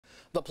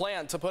The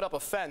plan to put up a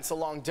fence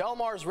along Del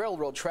Mar's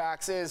railroad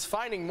tracks is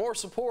finding more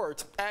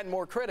support and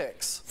more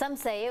critics. Some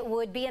say it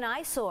would be an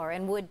eyesore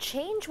and would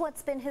change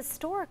what's been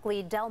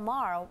historically Del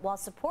Mar, while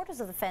supporters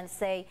of the fence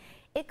say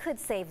it could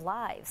save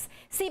lives.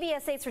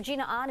 CBS 8's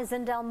Regina Ahn is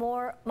in Del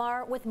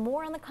Mar with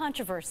more on the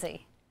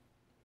controversy.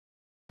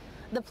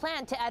 The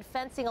plan to add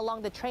fencing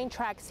along the train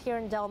tracks here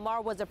in Del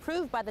Mar was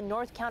approved by the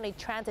North County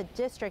Transit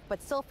District,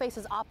 but still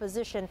faces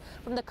opposition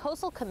from the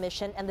Coastal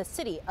Commission and the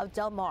city of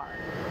Del Mar.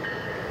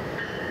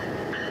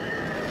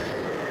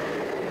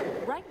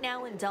 Right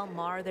now in Del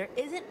Mar, there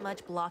isn't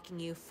much blocking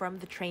you from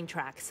the train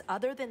tracks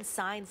other than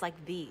signs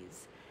like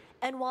these.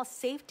 And while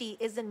safety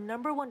is the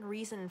 #1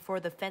 reason for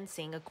the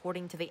fencing,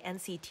 according to the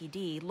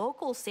NCTD,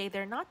 locals say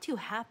they're not too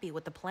happy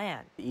with the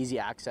plan. Easy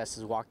access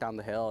is walk down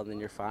the hill and then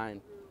you're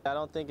fine. I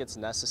don't think it's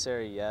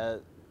necessary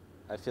yet.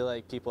 I feel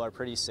like people are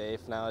pretty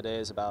safe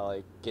nowadays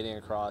about getting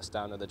across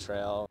down to the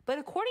trail. But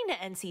according to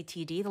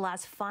NCTD, the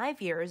last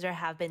 5 years there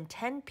have been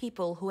 10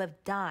 people who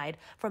have died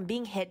from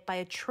being hit by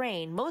a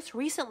train, most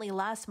recently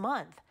last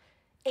month.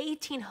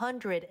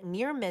 1,800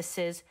 near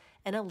misses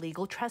and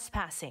illegal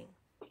trespassing.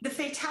 The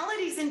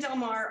fatalities in Del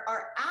Mar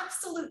are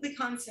absolutely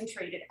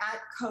concentrated at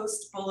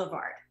Coast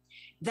Boulevard.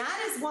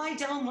 That is why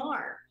Del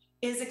Mar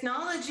is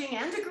acknowledging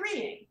and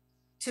agreeing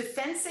to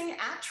fencing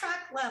at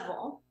track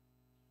level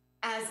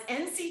as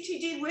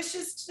NCTD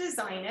wishes to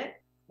design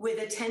it, with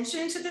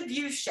attention to the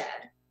view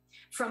shed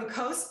from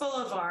Coast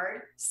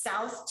Boulevard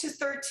south to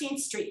 13th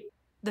Street.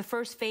 The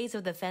first phase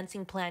of the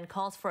fencing plan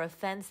calls for a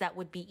fence that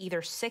would be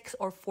either 6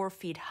 or 4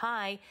 feet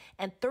high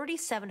and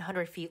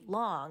 3,700 feet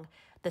long.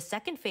 The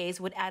second phase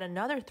would add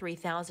another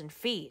 3,000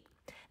 feet.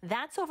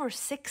 That's over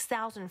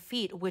 6,000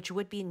 feet, which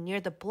would be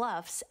near the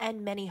bluffs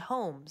and many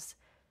homes.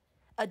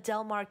 A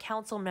Del Mar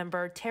council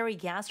member, Terry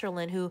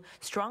Gasterlin, who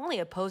strongly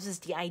opposes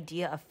the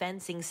idea of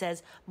fencing,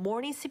 says more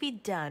needs to be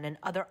done and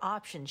other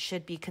options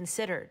should be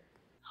considered.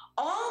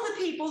 All the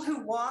people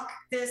who walk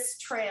this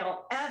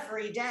trail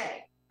every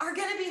day are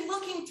going to be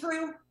looking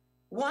through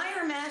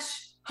wire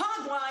mesh,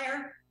 hog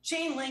wire,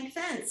 chain link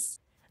fence.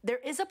 There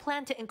is a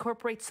plan to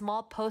incorporate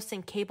small posts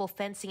and cable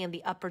fencing in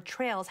the upper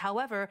trails.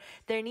 However,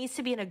 there needs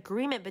to be an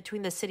agreement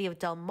between the city of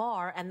Del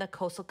Mar and the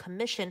Coastal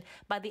Commission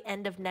by the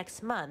end of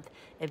next month.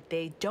 If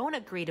they don't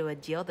agree to a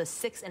deal, the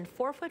 6- and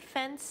 4-foot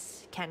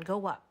fence can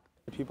go up.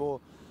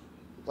 People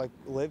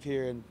live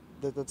here, and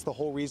that's the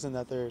whole reason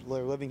that they're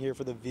living here,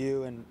 for the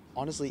view and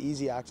honestly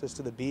easy access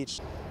to the beach.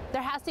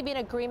 There has to be an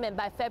agreement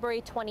by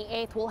February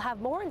 28th. We'll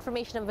have more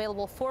information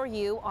available for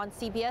you on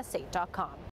CBS8.com.